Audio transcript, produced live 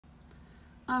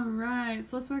Alright,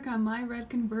 so let's work on My Red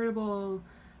Convertible.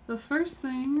 The first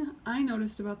thing I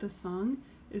noticed about this song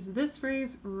is this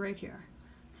phrase right here.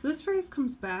 So this phrase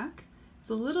comes back. It's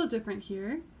a little different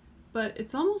here, but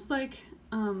it's almost like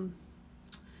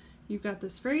you've got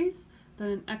this phrase, then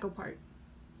an echo part.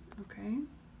 Okay?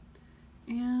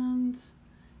 And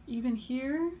even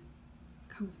here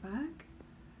comes back.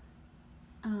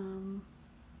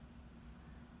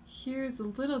 Here's a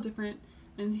little different,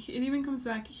 and it even comes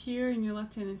back here in your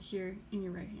left hand and here in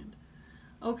your right hand.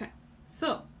 Okay,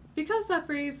 so because that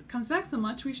phrase comes back so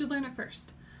much, we should learn it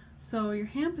first. So your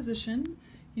hand position,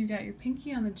 you got your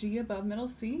pinky on the G above middle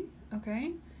C,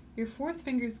 okay? Your fourth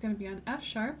finger is going to be on F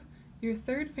sharp. Your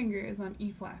third finger is on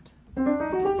E flat.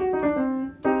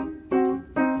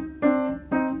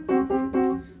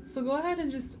 So go ahead and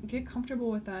just get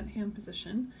comfortable with that hand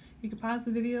position. You can pause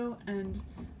the video and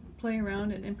play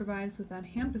around and improvise with that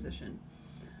hand position.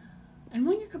 And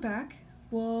when you come back,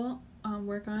 we'll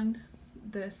work on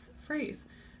this phrase.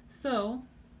 So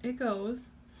it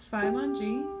goes 5 on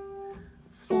G,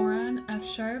 4 on F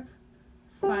sharp,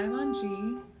 5 on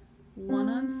G, 1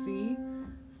 on C,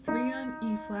 3 on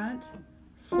E flat,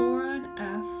 4 on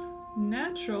F,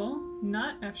 natural,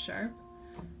 not F sharp,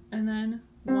 and then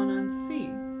 1 on C.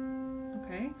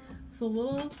 Okay, so a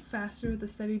little faster with a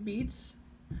steady beat.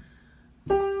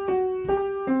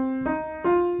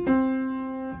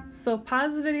 So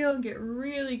pause the video and get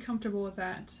really comfortable with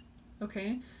that.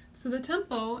 Okay, so the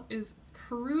tempo is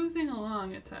cruising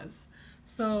along, it says.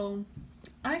 So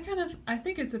I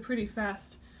think it's a pretty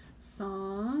fast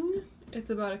song. It's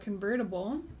about a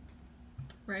convertible,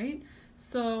 right?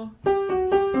 So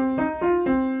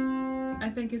I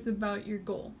think it's about your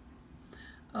goal.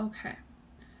 Okay,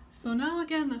 so now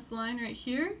again, this line right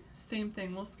here, same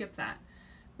thing, we'll skip that.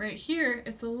 Right here,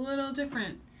 it's a little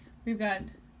different. We've got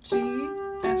G,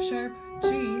 F sharp,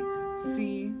 G,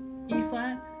 C, E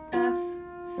flat, F,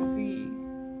 C.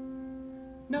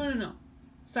 No.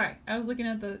 Sorry, I was looking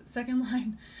at the second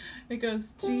line. It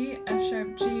goes G, F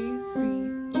sharp, G, C,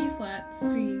 E flat,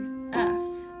 C, F.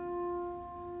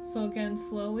 So again,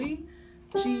 slowly,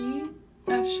 G,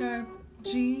 F sharp,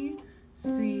 G,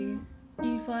 C,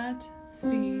 E flat,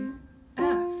 C,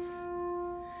 F.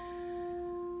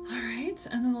 Alright,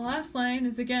 and then the last line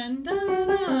is again, da da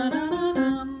da da da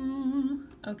dum.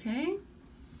 Okay,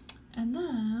 and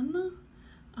then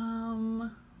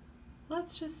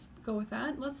let's just go with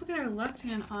that. Let's look at our left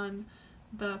hand on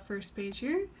the first page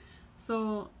here.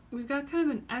 So we've got kind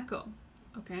of an echo,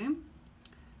 okay?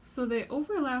 So they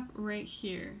overlap right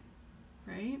here,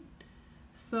 right?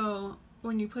 So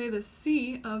when you play the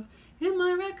C of In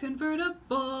My Red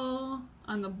Convertible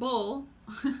on the bowl,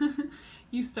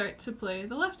 you start to play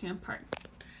the left hand part.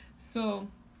 So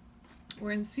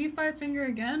we're in C5 finger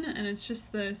again, and it's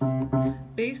just this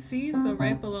bass C, so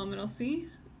right below middle C,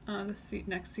 the C,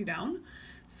 next C down.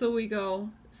 So we go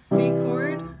C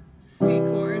chord,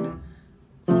 4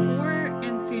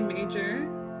 in C major,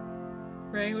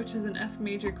 right, which is an F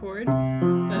major chord, but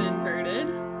inverted.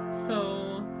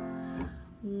 So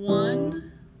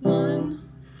 1,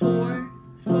 1, 4,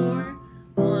 4,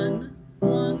 1,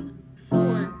 1,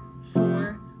 4,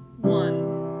 4, 1.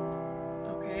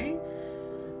 Okay?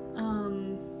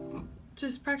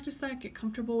 Just practice that, get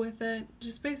comfortable with it.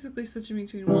 Just basically switching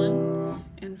between 1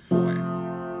 and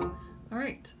 4.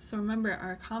 Alright, so remember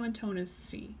our common tone is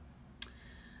C.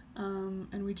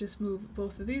 And we just move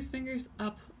both of these fingers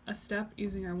up a step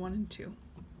using our 1 and 2.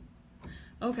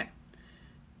 Okay,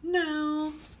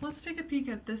 now let's take a peek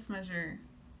at this measure.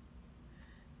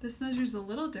 This measure is a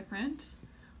little different.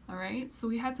 Alright, so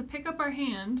we had to pick up our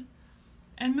hand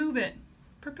and move it.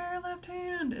 Prepare left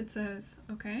hand, it says,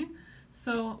 okay?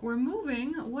 So we're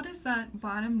moving, what is that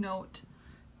bottom note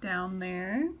down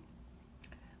there?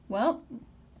 Well,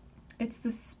 it's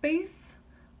the space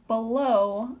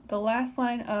below the last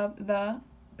line of the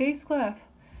bass clef.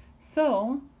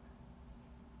 So,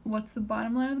 what's the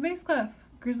bottom line of the bass clef?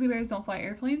 Grizzly bears don't fly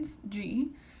airplanes,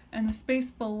 G. And the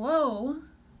space below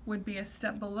would be a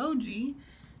step below G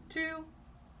to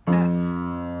F.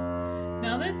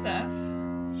 Now this F,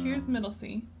 here's middle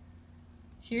C,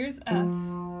 here's F,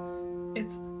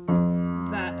 it's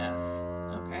that F,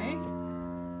 okay?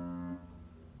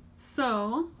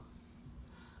 So,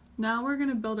 now we're going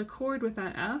to build a chord with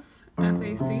that F,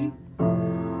 F-A-C,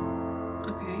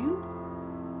 okay?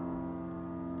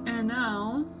 And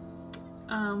now,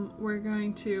 we're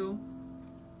going to,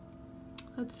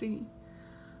 let's see,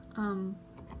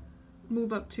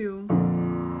 move up to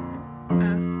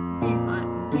F, B flat,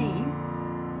 D.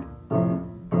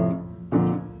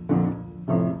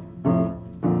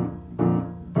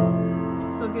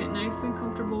 So get nice and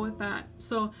comfortable with that.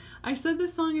 So So I said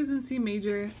this song is in C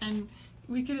major, and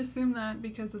we could assume that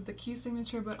because of the key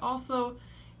signature, but also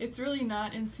it's really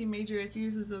not in C major. It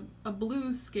uses a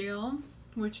blues scale,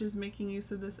 which is making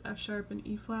use of this F sharp and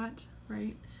E flat,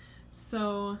 right?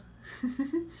 So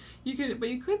you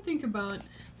could think about,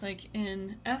 like,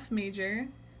 in F major,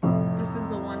 this is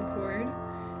the 1 chord,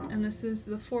 and this is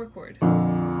the 4 chord.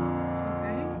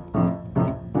 Okay?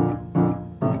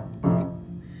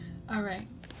 Alright,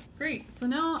 great. So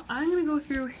now I'm going to go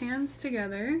through hands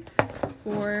together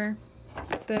for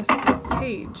this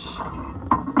page.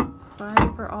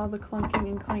 Sorry for all the clunking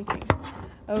and clanking.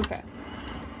 Okay.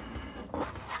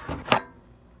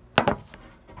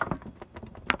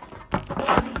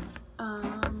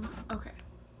 Okay.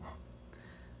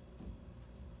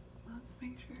 Let's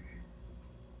make sure.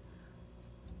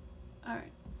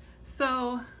 Alright.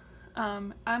 So,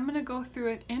 I'm going to go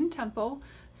through it in tempo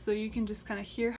so you can just kind of hear